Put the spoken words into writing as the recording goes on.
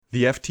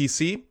The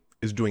FTC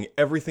is doing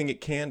everything it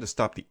can to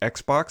stop the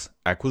Xbox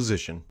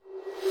acquisition.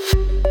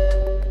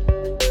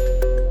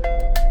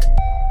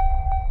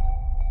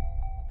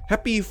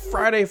 Happy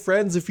Friday,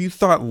 friends. If you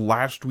thought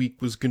last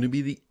week was going to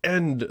be the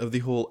end of the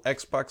whole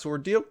Xbox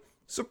ordeal,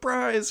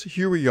 surprise,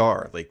 here we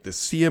are. Like, the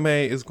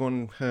CMA is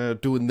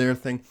doing their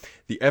thing.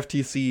 The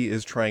FTC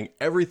is trying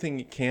everything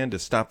it can to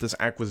stop this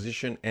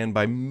acquisition, and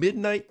by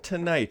midnight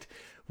tonight,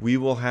 we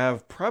will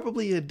have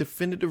probably a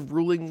definitive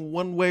ruling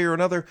one way or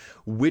another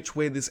which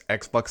way this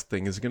Xbox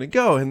thing is going to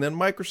go. And then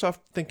Microsoft,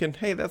 thinking,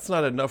 hey, that's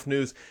not enough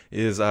news,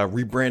 is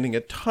rebranding a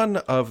ton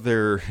of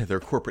their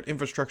corporate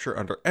infrastructure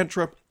under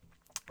Entra.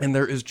 And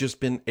there has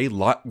just been a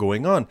lot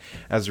going on.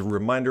 As a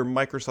reminder,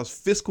 Microsoft's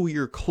fiscal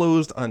year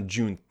closed on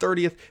June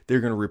 30th.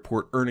 They're going to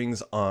report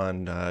earnings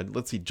on,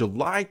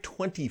 July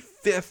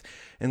 25th.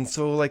 And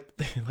so,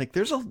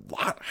 there's a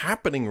lot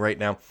happening right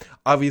now.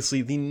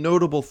 Obviously, the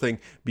notable thing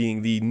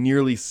being the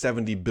nearly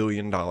 $70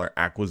 billion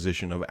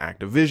acquisition of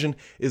Activision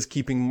is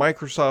keeping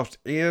Microsoft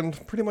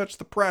and pretty much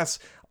the press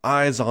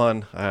eyes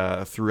on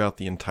throughout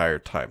the entire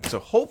time. So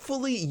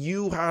hopefully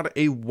you had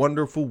a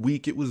wonderful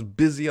week. It was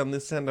busy on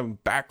this end. I'm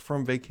back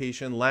from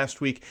vacation last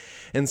week.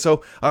 And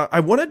so I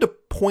wanted to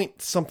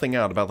point something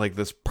out about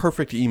this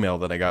perfect email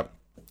that I got,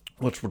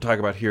 which we'll talk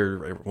about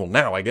here,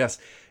 now, I guess.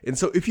 And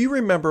so if you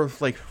remember,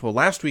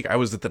 last week I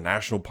was at the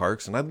national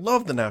parks, and I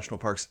love the national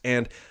parks,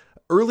 and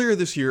earlier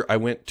this year, I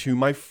went to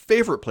my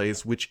favorite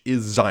place, which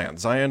is Zion.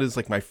 Zion is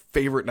my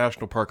favorite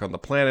national park on the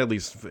planet, at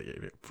least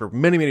for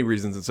many, many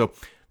reasons. And so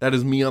that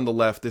is me on the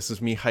left. This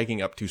is me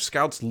hiking up to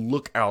Scouts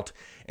Lookout.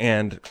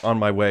 And on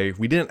my way,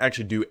 we didn't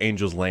actually do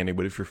Angel's Landing,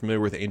 but if you're familiar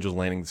with Angel's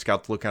Landing, the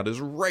Scouts Lookout is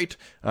right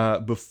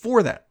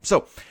before that.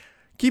 So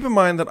keep in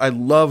mind that I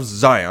love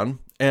Zion.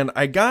 And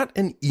I got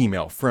an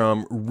email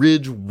from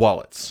Ridge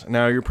Wallets.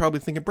 Now, you're probably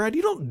thinking, Brad,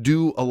 you don't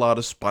do a lot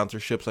of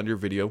sponsorships on your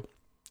video.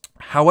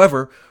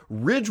 However,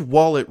 Ridge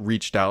Wallet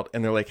reached out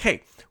and they're like,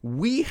 hey,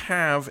 we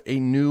have a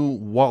new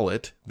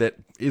wallet that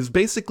is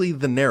basically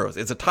the Narrows.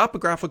 It's a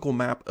topographical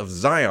map of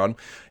Zion,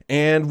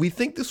 and we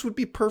think this would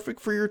be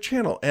perfect for your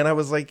channel. And I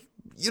was like,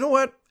 you know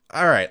what?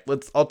 All right,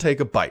 I'll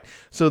take a bite.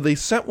 So they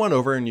sent one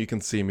over, and you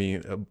can see me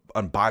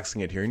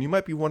unboxing it here. And you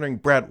might be wondering,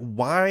 Brad,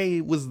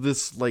 why was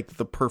this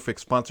the perfect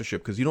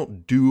sponsorship? Because you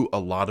don't do a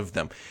lot of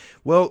them.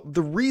 Well,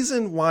 the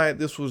reason why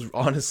this was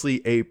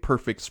honestly a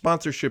perfect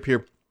sponsorship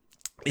here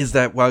is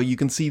that while you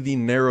can see the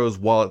Narrows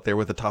wallet there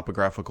with the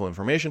topographical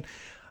information,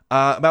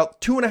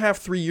 about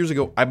 2.5-3 years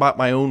ago, I bought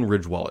my own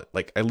Ridge wallet.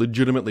 I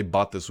legitimately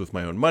bought this with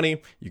my own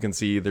money. You can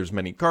see there's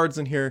many cards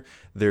in here.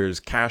 There's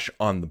cash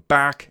on the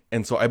back.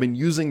 And so I've been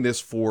using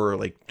this for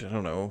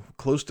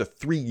close to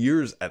 3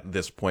 years at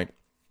this point.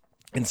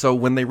 And so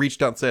when they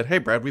reached out and said, hey,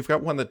 Brad, we've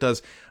got one that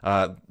does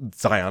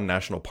Zion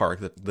National Park,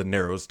 the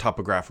Narrows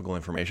topographical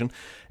information,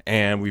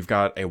 and we've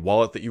got a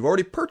wallet that you've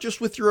already purchased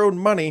with your own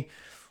money.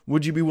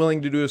 Would you be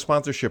willing to do a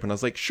sponsorship? And I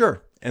was like,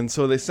 sure. And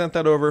so they sent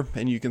that over,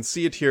 and you can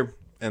see it here.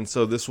 And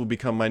so this will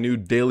become my new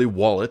daily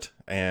wallet.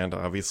 And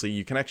obviously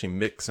you can actually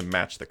mix and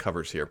match the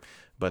covers here.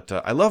 But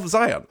I love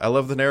Zion. I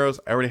love the Narrows.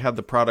 I already had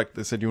the product.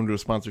 They said, you want to do a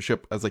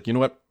sponsorship? I was like, you know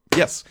what?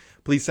 Yes,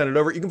 please send it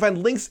over. You can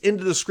find links in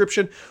the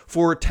description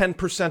for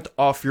 10%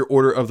 off your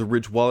order of the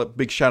Ridge wallet.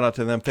 Big shout out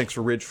to them. Thanks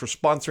for Ridge for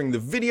sponsoring the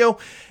video.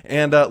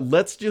 And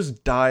let's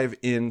just dive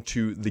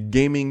into the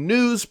gaming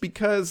news,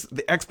 because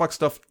the Xbox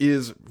stuff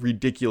is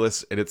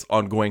ridiculous and it's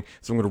ongoing.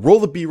 So I'm going to roll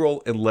the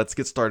B-roll and let's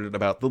get started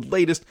about the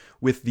latest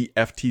with the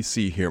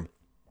FTC here.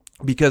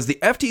 Because the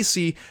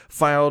FTC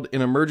filed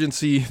an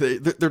emergency,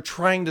 they're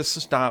trying to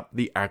stop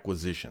the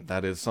acquisition.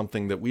 That is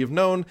something that we have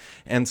known.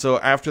 And so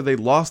after they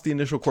lost the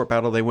initial court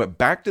battle, they went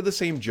back to the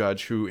same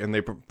judge and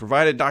they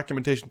provided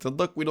documentation, said,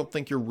 look, we don't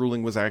think your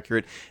ruling was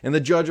accurate. And the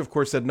judge, of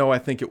course, said, no, I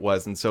think it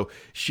was. And so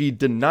she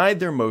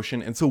denied their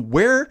motion. And so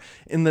where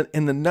in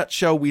the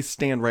nutshell we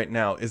stand right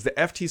now is the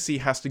FTC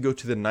has to go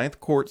to the Ninth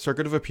Court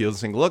Circuit of Appeals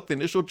saying, look, the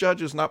initial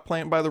judge is not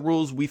playing by the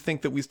rules. We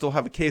think that we still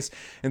have a case.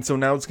 And so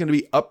now it's going to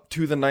be up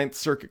to the Ninth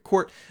Circuit Court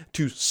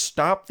to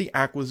stop the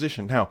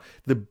acquisition. Now,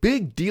 the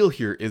big deal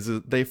here is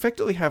that they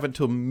effectively have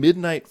until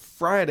midnight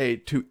Friday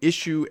to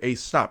issue a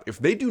stop. If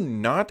they do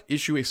not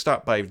issue a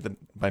stop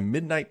by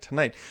midnight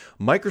tonight,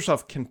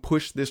 Microsoft can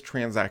push this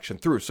transaction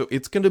through. So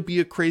it's going to be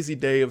a crazy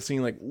day of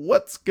seeing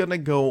what's going to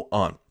go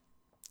on.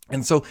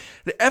 And so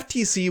the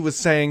FTC was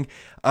saying,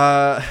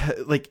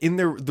 in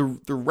the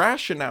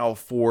rationale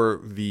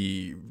for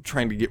the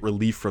trying to get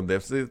relief from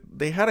this,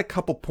 they had a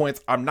couple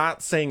points. I'm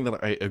not saying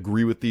that I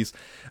agree with this,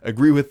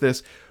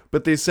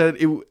 but they said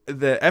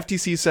the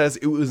FTC says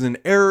it was an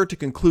error to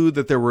conclude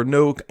that there were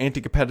no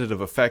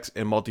anti-competitive effects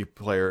in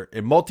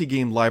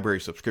multi-game library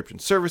subscription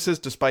services,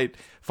 despite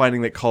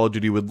finding that Call of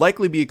Duty would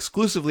likely be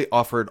exclusively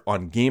offered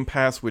on Game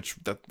Pass,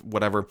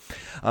 whatever.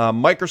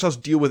 Microsoft's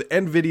deal with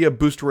Nvidia,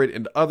 Boosteroid,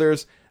 and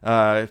others,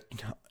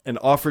 and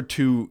offer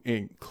to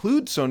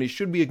include Sony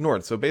should be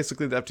ignored. So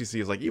basically the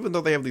FTC is even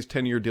though they have these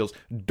 10-year deals,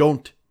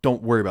 don't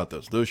don't worry about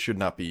those. Those should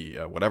not be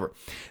whatever.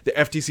 The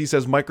FTC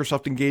says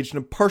Microsoft engaged in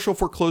a partial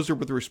foreclosure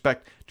with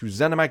respect to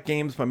ZeniMax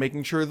games by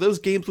making sure those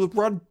games would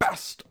run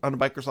best on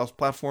Microsoft's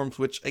platforms,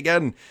 which,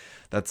 again,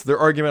 that's their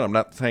argument. I'm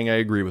not saying I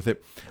agree with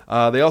it.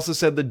 They also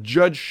said the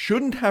judge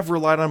shouldn't have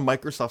relied on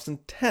Microsoft's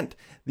intent.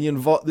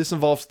 This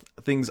involves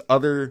things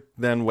other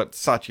than what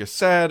Satya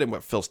said and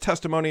what Phil's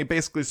testimony,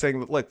 basically saying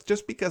that, look,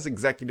 just because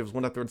executives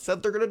went out there and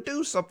said they're going to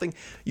do something,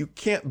 you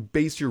can't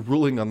base your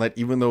ruling on that,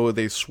 even though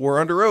they swore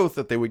under oath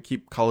that they would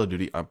keep Call of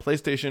Duty on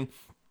PlayStation.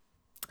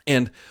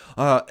 And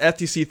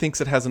FTC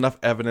thinks it has enough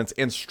evidence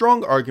and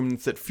strong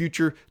arguments that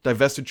future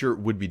divestiture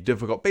would be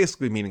difficult,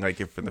 basically meaning like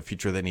if in the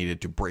future they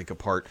needed to break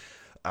apart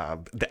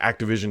the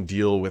Activision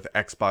deal with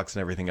Xbox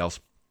and everything else,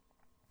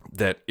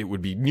 that it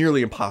would be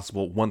nearly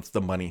impossible once the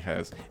money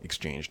has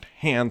exchanged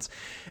hands.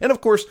 And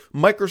of course,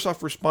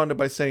 Microsoft responded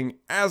by saying,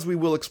 as we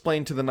will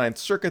explain to the Ninth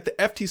Circuit, the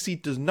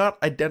FTC does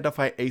not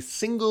identify a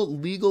single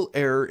legal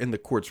error in the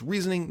court's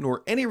reasoning,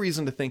 nor any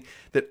reason to think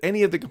that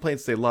any of the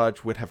complaints they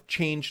lodged would have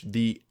changed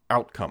the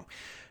outcome.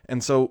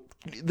 And so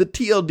the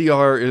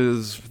TLDR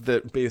is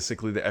that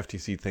basically the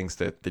FTC thinks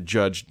that the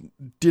judge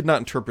did not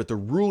interpret the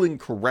ruling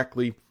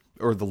correctly,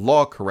 or the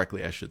law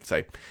correctly, I should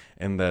say,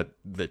 and that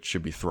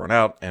should be thrown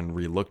out and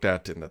re-looked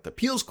at, and that the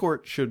appeals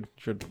court should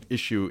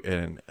issue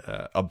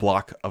a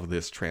block of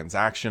this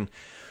transaction,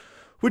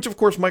 which of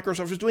course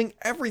Microsoft is doing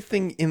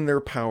everything in their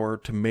power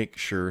to make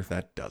sure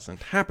that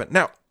doesn't happen.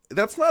 Now,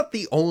 that's not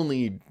the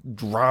only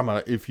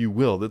drama, if you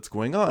will, that's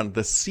going on.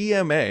 The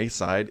CMA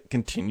side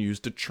continues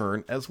to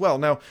churn as well.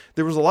 Now,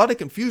 there was a lot of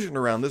confusion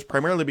around this,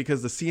 primarily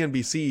because the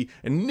CNBC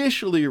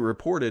initially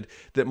reported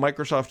that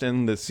Microsoft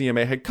and the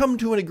CMA had come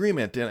to an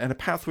agreement and a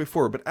pathway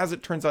forward. But as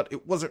it turns out,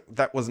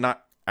 that was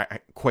not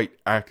quite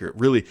accurate.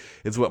 Really,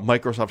 it's what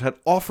Microsoft had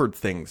offered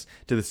things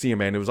to the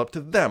CMA, and it was up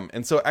to them.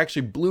 And so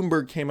actually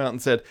Bloomberg came out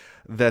and said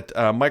that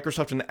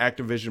Microsoft and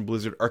Activision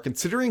Blizzard are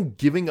considering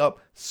giving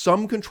up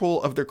some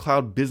control of their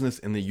cloud business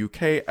in the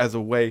UK as a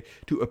way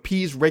to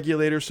appease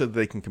regulators so that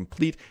they can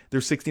complete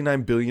their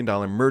 $69 billion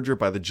merger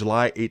by the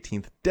July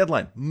 18th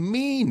deadline.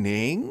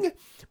 Meaning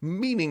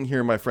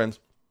here, my friends,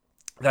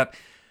 that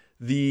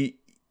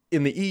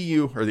in the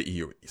EU, or the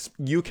EU,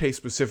 UK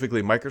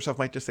specifically, Microsoft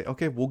might just say,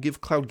 okay, we'll give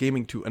cloud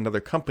gaming to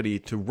another company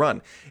to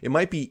run. It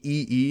might be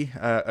EE,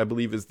 I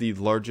believe is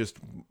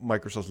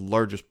Microsoft's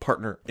largest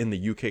partner in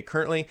the UK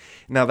currently.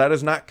 Now, that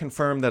is not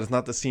confirmed. That is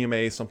not the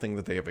CMA, something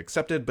that they have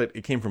accepted, but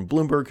it came from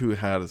Bloomberg, who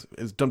has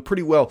done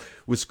pretty well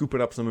with scooping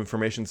up some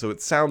information. So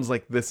it sounds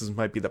like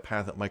might be the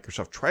path that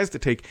Microsoft tries to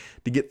take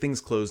to get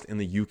things closed in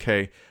the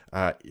UK,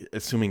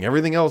 assuming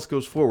everything else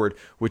goes forward,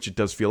 which it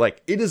does feel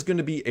like. It is going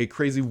to be a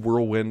crazy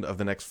whirlwind of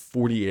the next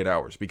 48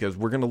 hours, because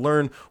we're going to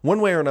learn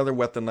one way or another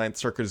what the Ninth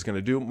Circuit is going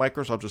to do.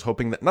 Microsoft is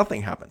hoping that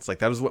nothing happens. Like,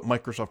 that is what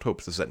Microsoft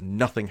hopes, is that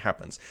nothing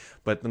happens.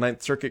 But the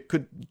Ninth Circuit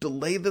could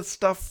delay this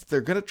stuff.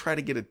 They're going to try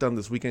to get it done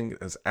this weekend.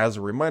 As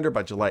a reminder,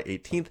 by July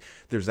 18th,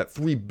 there's that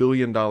 $3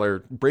 billion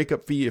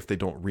breakup fee if they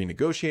don't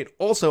renegotiate.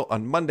 Also,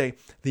 on Monday,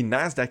 the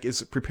NASDAQ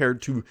is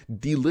prepared to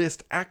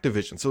delist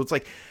Activision. So it's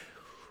like,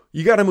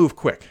 you got to move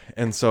quick.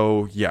 And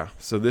so,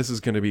 so this is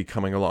going to be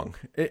coming along.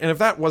 And if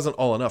that wasn't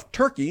all enough,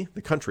 Turkey,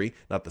 the country,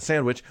 not the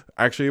sandwich,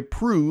 actually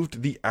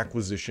approved the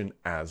acquisition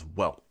as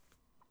well.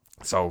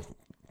 So,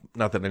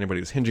 not that anybody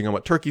was hinging on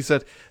what Turkey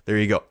said. There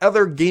you go.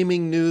 Other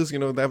gaming news,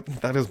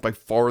 that is by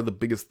far the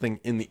biggest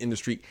thing in the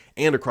industry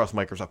and across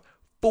Microsoft,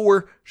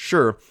 for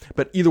sure.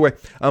 But either way,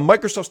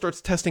 Microsoft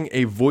starts testing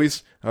a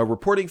voice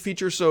reporting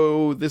feature.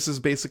 So this is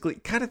basically,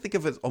 kind of think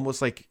of it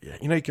almost like,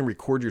 you can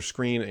record your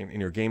screen in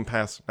your Game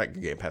Pass, not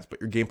your Game Pass,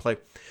 but your gameplay.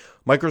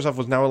 Microsoft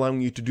was now allowing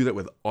you to do that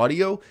with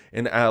audio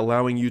and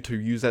allowing you to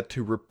use that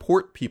to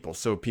report people.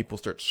 So people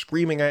start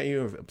screaming at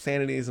you,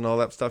 obscenities and all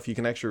that stuff. You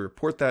can actually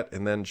report that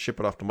and then ship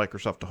it off to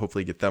Microsoft to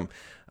hopefully get them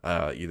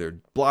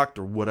either blocked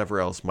or whatever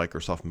else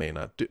Microsoft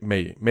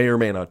may or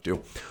may not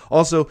do.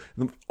 Also,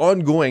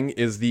 ongoing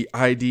is the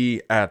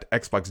ID at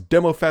Xbox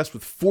Demo Fest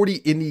with 40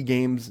 indie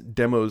games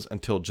demos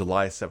until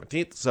July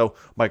 17th. So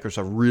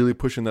Microsoft really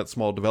pushing that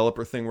small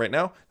developer thing right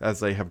now, as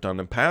they have done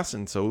in past.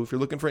 And so if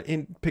you're looking for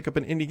pick up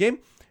an indie game,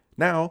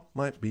 now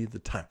might be the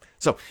time.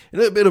 So in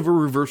a bit of a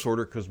reverse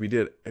order, because we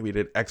did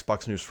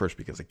Xbox news first,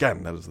 because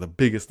again, that is the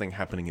biggest thing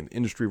happening in the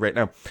industry right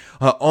now.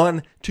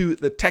 On to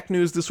the tech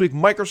news this week.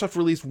 Microsoft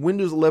released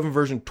Windows 11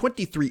 version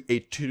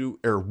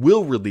 23.8.2, or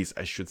will release,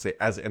 I should say,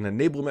 as an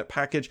enablement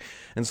package.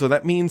 And so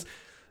that means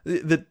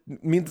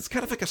it's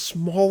kind of like a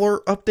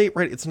smaller update,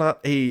 right? It's not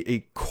a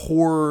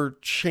core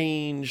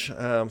change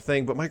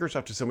thing, but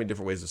Microsoft has so many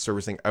different ways of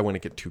servicing. I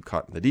wouldn't get too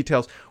caught in the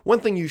details. One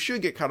thing you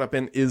should get caught up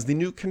in is the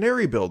new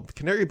Canary build. The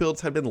Canary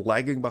builds had been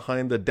lagging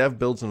behind the dev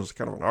builds, and it was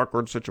kind of an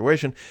awkward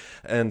situation.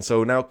 And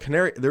so now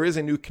there is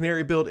a new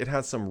Canary build. It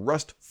has some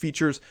Rust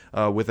features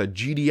with a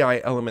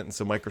GDI element, and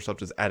so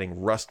Microsoft is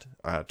adding Rust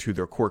to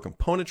their core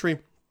componentry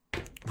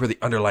for the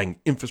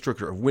underlying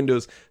infrastructure of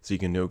Windows, so you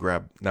can now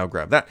grab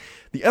that.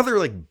 The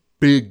other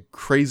big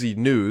crazy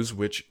news,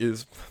 which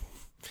is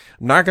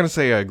I'm not going to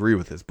say I agree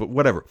with this, but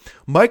whatever.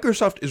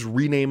 Microsoft is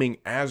renaming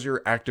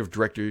Azure Active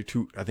Directory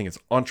to, I think it's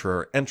Entra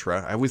or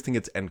Entra. I always think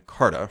it's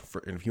Encarta.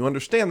 And if you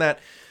understand that,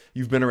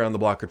 you've been around the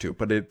block or two.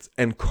 But it's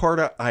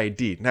Encarta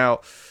ID.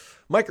 Now,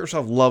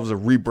 Microsoft loves a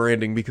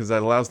rebranding because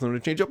that allows them to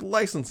change up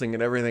licensing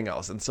and everything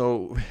else. And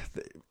so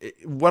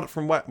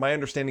from what my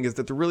understanding is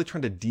that they're really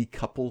trying to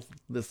decouple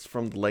this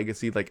from the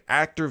legacy. Like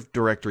Active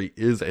Directory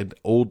is an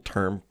old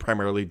term,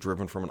 primarily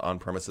driven from an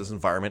on-premises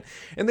environment.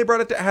 And they brought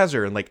it to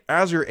Azure. And like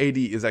Azure AD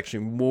is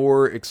actually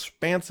more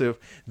expansive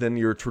than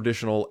your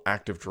traditional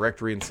Active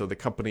Directory. And so the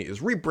company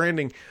is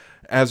rebranding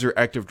Azure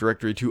Active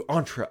Directory to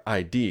Entra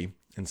ID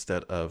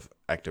instead of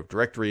Active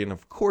Directory. And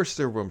of course,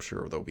 I'm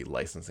sure there'll be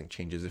licensing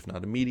changes, if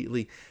not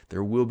immediately.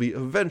 There will be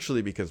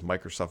eventually, because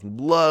Microsoft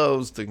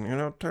loves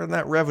to, turn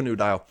that revenue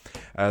dial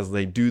as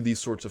they do these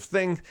sorts of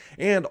things.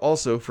 And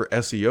also for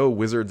SEO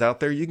wizards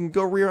out there, you can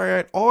go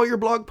rewrite all your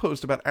blog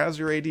posts about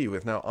Azure AD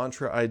with now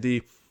Entra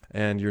ID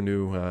and your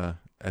new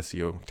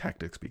SEO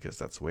tactics, because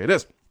that's the way it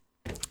is.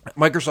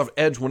 Microsoft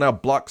Edge will now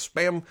block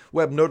spam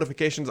web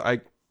notifications.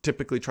 I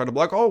typically try to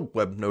block all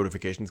web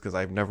notifications because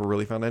I've never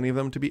really found any of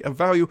them to be of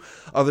value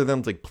other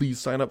than like, please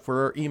sign up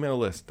for our email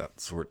list,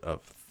 that sort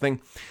of thing.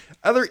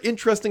 Other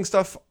interesting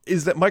stuff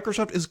is that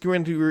Microsoft is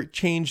going to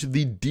change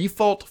the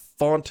default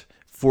font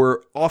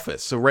for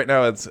Office. So right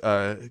now it's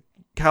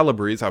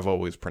Calabrese. I've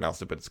always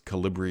pronounced it, but it's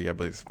Calibri, I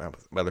believe,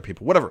 other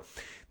people, whatever.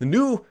 The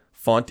new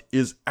font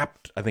is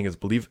Aptos,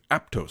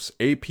 Aptos.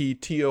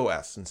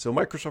 And so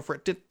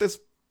Microsoft did this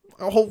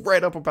a whole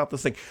write-up about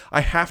this thing. I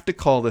have to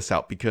call this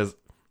out because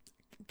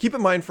keep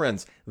in mind,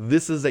 friends,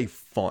 this is a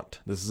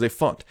font. This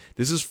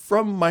is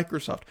from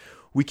Microsoft.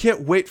 We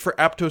can't wait for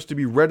Aptos to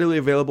be readily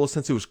available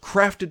since it was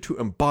crafted to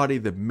embody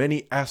the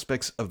many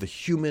aspects of the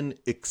human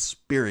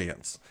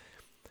experience.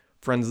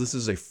 Friends, this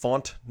is a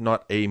font,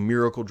 not a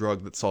miracle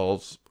drug that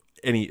solves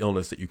any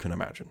illness that you can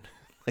imagine.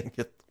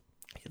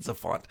 It's a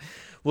font.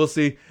 We'll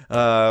see.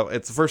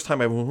 It's the first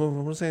time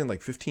I'm saying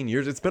like 15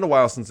 years. It's been a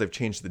while since they've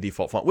changed the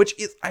default font, which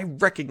is, I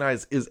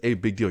recognize, is a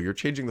big deal. You're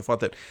changing the font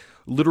that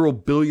literal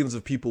billions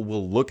of people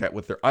will look at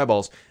with their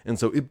eyeballs. And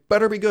so it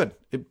better be good.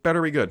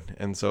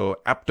 And so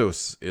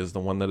Aptos is the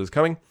one that is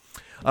coming.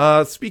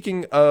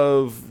 Speaking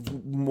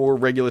of more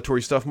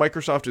regulatory stuff,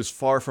 Microsoft is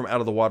far from out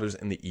of the waters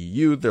in the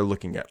EU. They're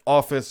looking at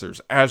Office.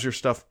 There's Azure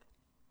stuff.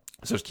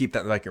 So just keep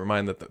that in the back of your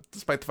mind that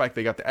despite the fact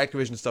they got the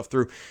Activision stuff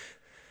through,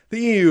 the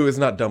EU is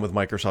not done with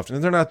Microsoft,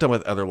 and they're not done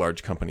with other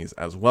large companies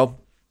as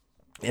well.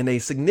 And a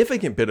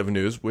significant bit of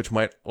news, which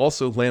might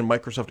also land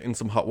Microsoft in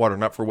some hot water,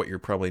 not for what you're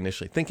probably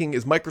initially thinking,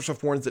 is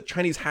Microsoft warns that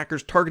Chinese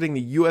hackers targeting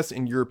the US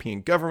and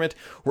European government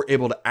were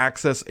able to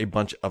access a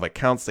bunch of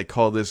accounts. They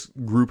call this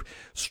group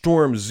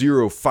Storm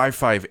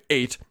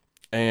 0558,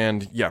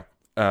 and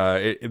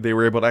they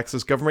were able to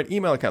access government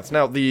email accounts.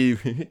 Now, the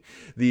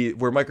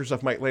where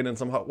Microsoft might land in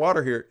some hot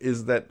water here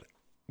is that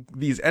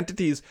these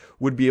entities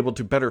would be able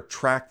to better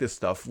track this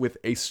stuff with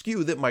a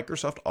SKU that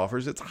Microsoft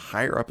offers. It's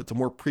higher up. It's a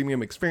more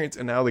premium experience.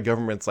 And now the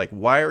government's like,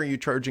 why are you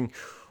charging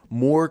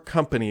more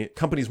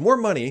companies more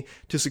money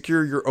to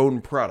secure your own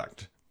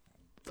product?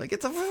 Like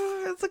it's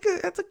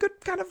a good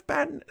kind of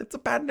bad, it's a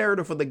bad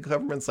narrative when the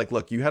government's like,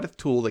 look, you had a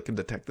tool that can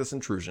detect this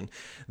intrusion.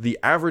 The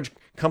average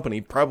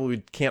company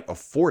probably can't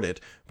afford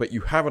it, but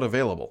you have it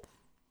available.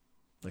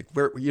 Like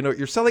where,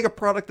 you're selling a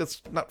product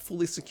that's not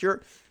fully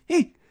secure.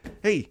 Hey,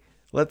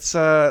 Let's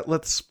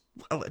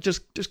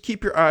just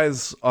keep your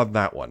eyes on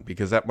that one,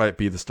 because that might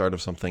be the start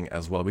of something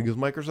as well, because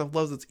Microsoft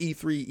loves its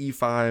E3,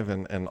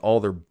 E5, and all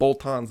their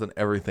bolt-ons and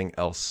everything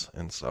else.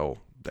 And so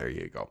there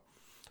you go.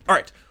 All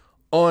right,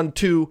 on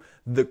to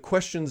the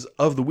questions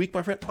of the week,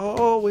 my friend.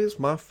 Always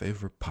my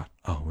favorite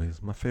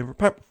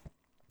part.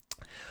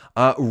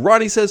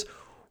 Ronnie says,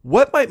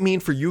 what might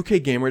mean for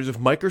UK gamers if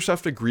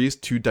Microsoft agrees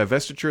to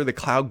divestiture the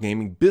cloud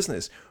gaming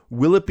business?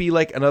 Will it be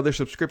like another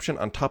subscription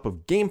on top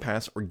of Game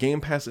Pass, or Game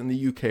Pass in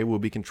the UK will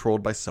be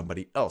controlled by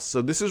somebody else?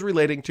 So this is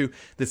relating to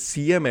the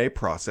CMA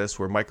process,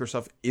 where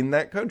Microsoft in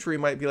that country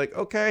might be like,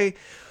 okay,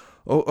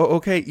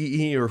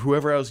 EE or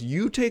whoever else,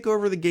 you take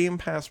over the Game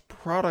Pass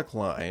product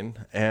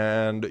line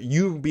and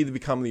you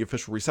become the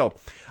official reseller.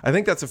 I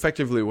think that's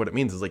effectively what it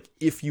means, is like,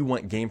 if you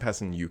want Game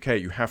Pass in the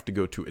UK, you have to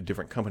go to a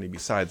different company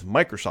besides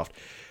Microsoft.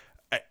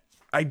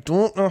 I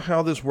don't know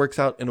how this works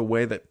out in a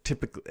way that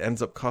typically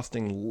ends up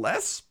costing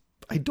less.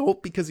 I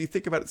don't, because you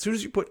think about it, as soon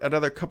as you put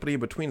another company in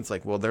between, it's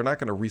like, well, they're not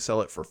going to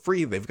resell it for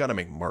free. They've got to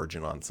make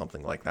margin on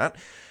something like that.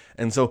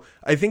 And so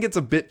I think it's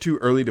a bit too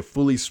early to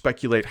fully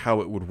speculate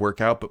how it would work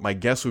out. But my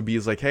guess would be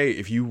is like, hey,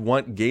 if you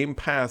want Game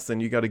Pass,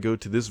 then you got to go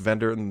to this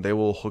vendor and they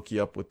will hook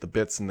you up with the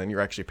bits, and then you're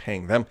actually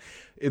paying them.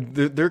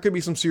 There could be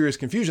some serious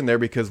confusion there,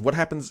 because what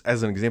happens,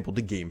 as an example,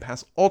 to Game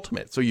Pass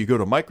Ultimate? So you go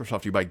to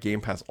Microsoft, you buy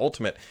Game Pass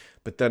Ultimate,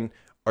 but then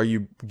are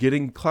you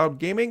getting cloud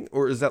gaming,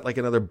 or is that like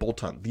another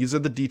bolt-on? These are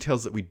the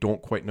details that we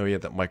don't quite know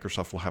yet that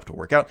Microsoft will have to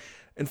work out.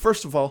 And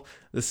first of all,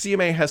 the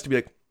CMA has to be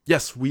like,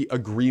 yes, we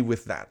agree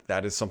with that.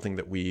 That is something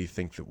that we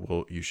think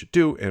that you should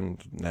do,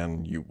 and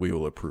then we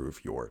will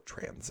approve your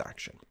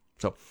transaction.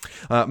 So,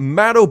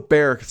 Matt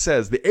O'Bear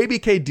says, the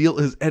ABK deal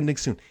is ending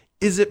soon.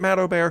 Is it Matt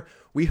O'Bear?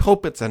 We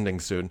hope it's ending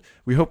soon.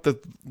 We hope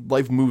that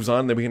life moves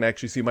on, that we can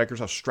actually see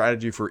Microsoft's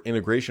strategy for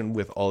integration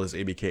with all its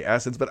ABK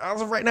assets. But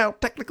as of right now,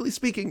 technically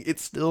speaking,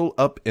 it's still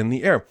up in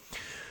the air.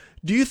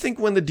 Do you think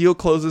when the deal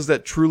closes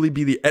that truly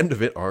be the end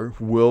of it, or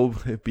will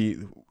the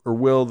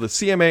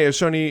CMA or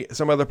Sony,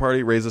 some other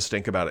party, raise a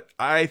stink about it?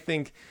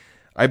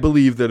 I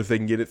believe that if they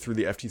can get it through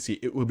the FTC,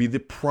 it will be the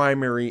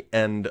primary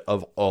end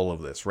of all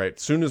of this, right?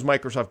 As soon as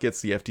Microsoft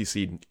gets the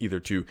FTC either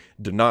to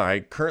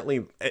deny,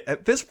 currently,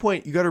 at this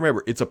point, you got to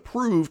remember, it's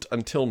approved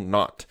until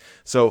not.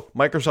 So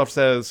Microsoft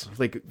says,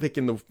 like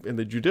in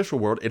the judicial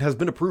world, it has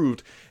been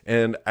approved,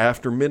 and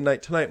after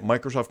midnight tonight,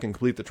 Microsoft can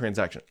complete the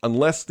transaction,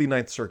 unless the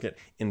Ninth Circuit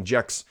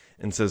injects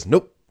and says,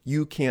 nope,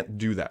 you can't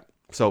do that.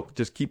 So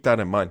just keep that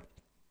in mind.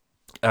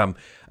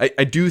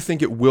 I do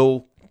think it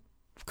will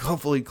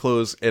hopefully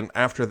close, and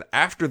after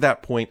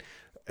that point,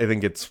 I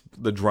think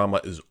the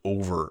drama is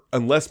over,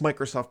 unless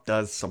Microsoft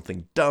does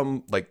something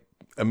dumb like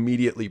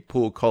immediately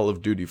pull Call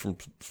of Duty from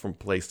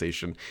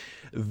PlayStation.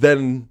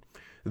 Then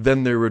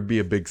there would be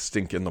a big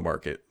stink in the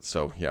market.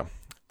 So yeah.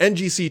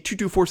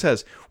 NGC224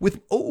 says,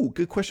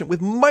 good question.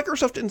 With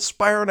Microsoft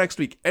Inspire next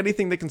week,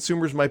 anything that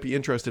consumers might be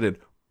interested in?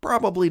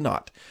 Probably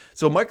not.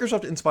 So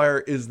Microsoft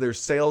Inspire is their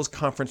sales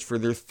conference for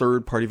their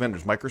third-party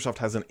vendors. Microsoft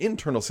has an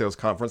internal sales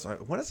conference. I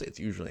want to say it's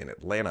usually in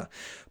Atlanta.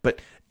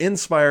 But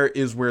Inspire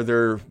is where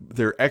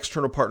their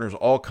external partners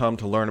all come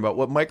to learn about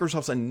what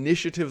Microsoft's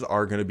initiatives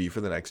are going to be for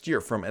the next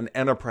year from an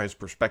enterprise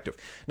perspective.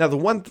 Now, the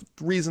one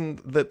reason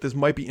that this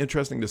might be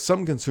interesting to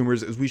some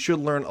consumers is we should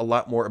learn a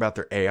lot more about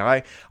their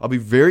AI. I'll be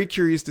very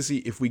curious to see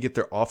if we get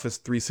their Office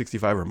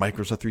 365 or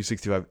Microsoft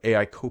 365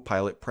 AI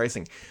Copilot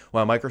pricing.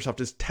 While Microsoft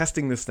is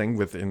testing this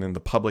thing in the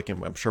public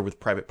and I'm sure with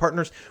private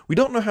partners, we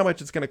don't know how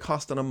much it's going to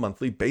cost on a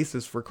monthly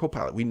basis for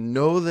Copilot. We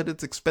know that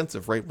it's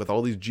expensive, right, with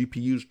all these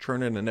GPUs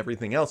churning and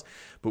everything else,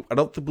 but I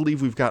don't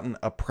believe we've gotten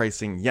a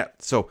pricing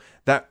yet. So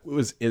that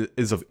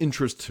is of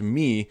interest to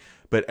me,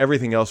 but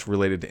everything else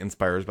related to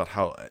Inspire is about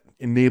how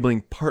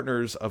enabling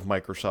partners of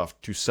Microsoft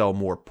to sell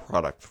more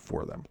product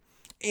for them.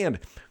 And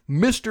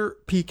Mr.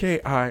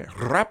 PKI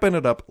wrapping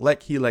it up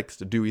like he likes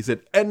to do. He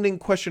said, ending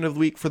question of the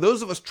week. For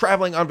those of us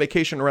traveling on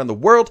vacation around the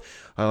world,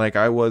 like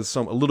I was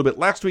a little bit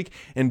last week,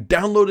 and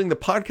downloading the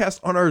podcast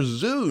on our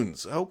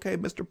Zunes. Okay,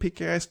 Mr.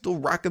 PKI still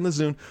rocking the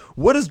Zune.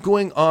 What is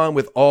going on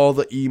with all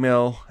the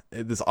email,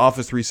 this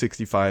Office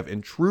 365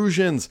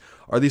 intrusions?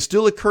 Are they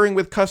still occurring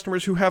with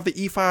customers who have the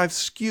E5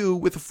 SKU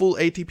with the full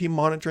ATP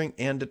monitoring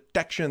and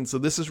detection? So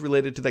this is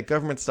related to that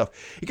government stuff.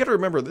 You got to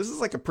remember, this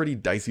is like a pretty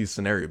dicey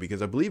scenario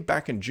because I believe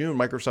back in June,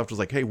 Microsoft was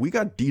like, hey, we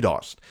got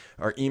DDoSed,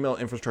 our email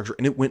infrastructure,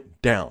 and it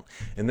went down.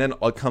 And then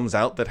it comes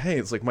out that, hey,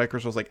 it's like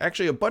Microsoft's like,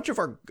 actually, a bunch of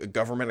our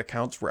government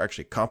accounts were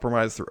actually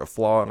compromised through a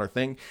flaw in our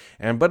thing.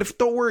 But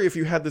don't worry, if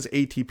you had this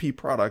ATP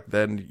product,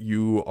 then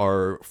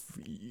you're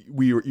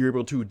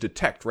able to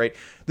detect, right?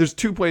 There's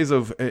two ways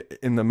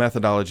in the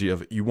methodology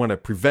of you want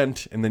to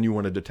prevent and then you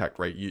want to detect,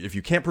 right? If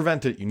you can't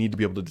prevent it, you need to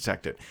be able to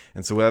detect it.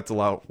 And so that's a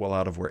lot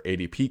of where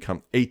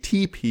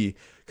ATP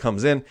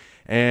comes in.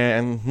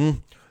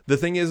 And the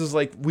thing is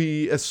like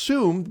we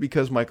assumed,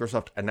 because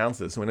Microsoft announced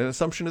this, when an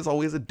assumption is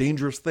always a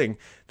dangerous thing,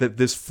 that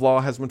this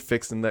flaw has been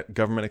fixed and that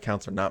government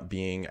accounts are not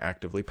being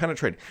actively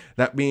penetrated.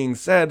 That being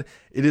said,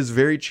 it is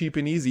very cheap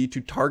and easy to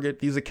target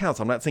these accounts.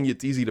 I'm not saying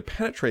it's easy to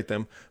penetrate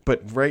them,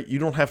 but right, you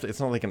don't have to. It's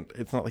not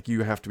like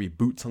you have to be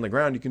boots on the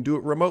ground. You can do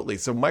it remotely.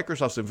 So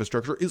Microsoft's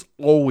infrastructure is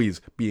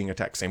always being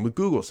attacked. Same with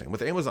Google, same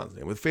with Amazon,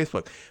 same with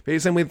Facebook,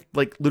 same with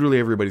like literally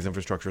everybody's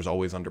infrastructure is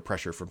always under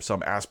pressure from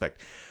some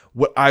aspect.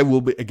 What I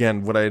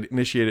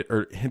initiated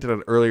or hinted at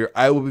earlier,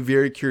 I will be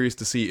very curious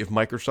to see if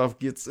Microsoft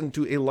gets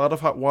into a lot of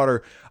hot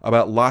water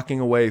about locking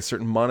away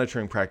certain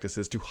monitoring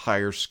practices to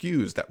higher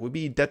SKUs. That would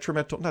be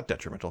not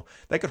detrimental.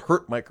 That could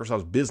hurt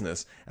Microsoft's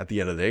business at the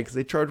end of the day because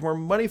they charge more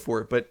money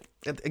for it. But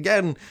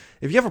again,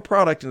 if you have a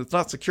product and it's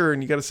not secure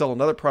and you got to sell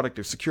another product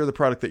to secure the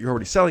product that you're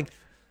already selling,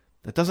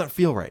 that doesn't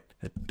feel right.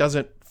 It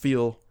doesn't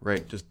feel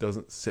right. Just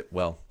doesn't sit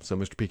well. So,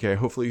 Mr. PK,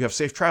 hopefully you have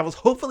safe travels.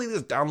 Hopefully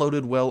this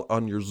downloaded well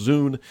on your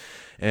Zune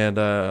and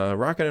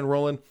rocking and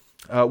rolling.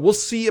 We'll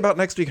see about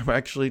next week. I'm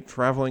actually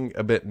traveling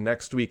a bit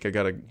next week. I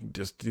got to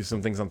just do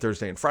some things on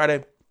Thursday and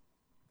Friday.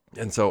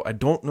 And so I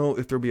don't know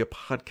if there'll be a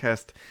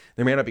podcast.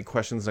 There may not be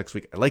questions next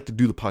week. I like to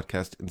do the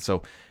podcast. And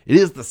so it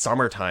is the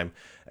summertime.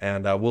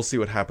 And we'll see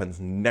what happens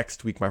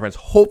next week, my friends.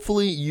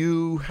 Hopefully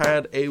you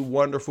had a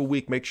wonderful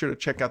week. Make sure to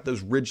check out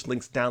those Ridge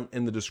links down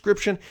in the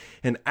description.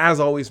 And as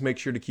always, make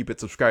sure to keep it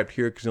subscribed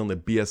here because the only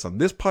BS on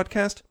this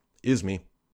podcast is me.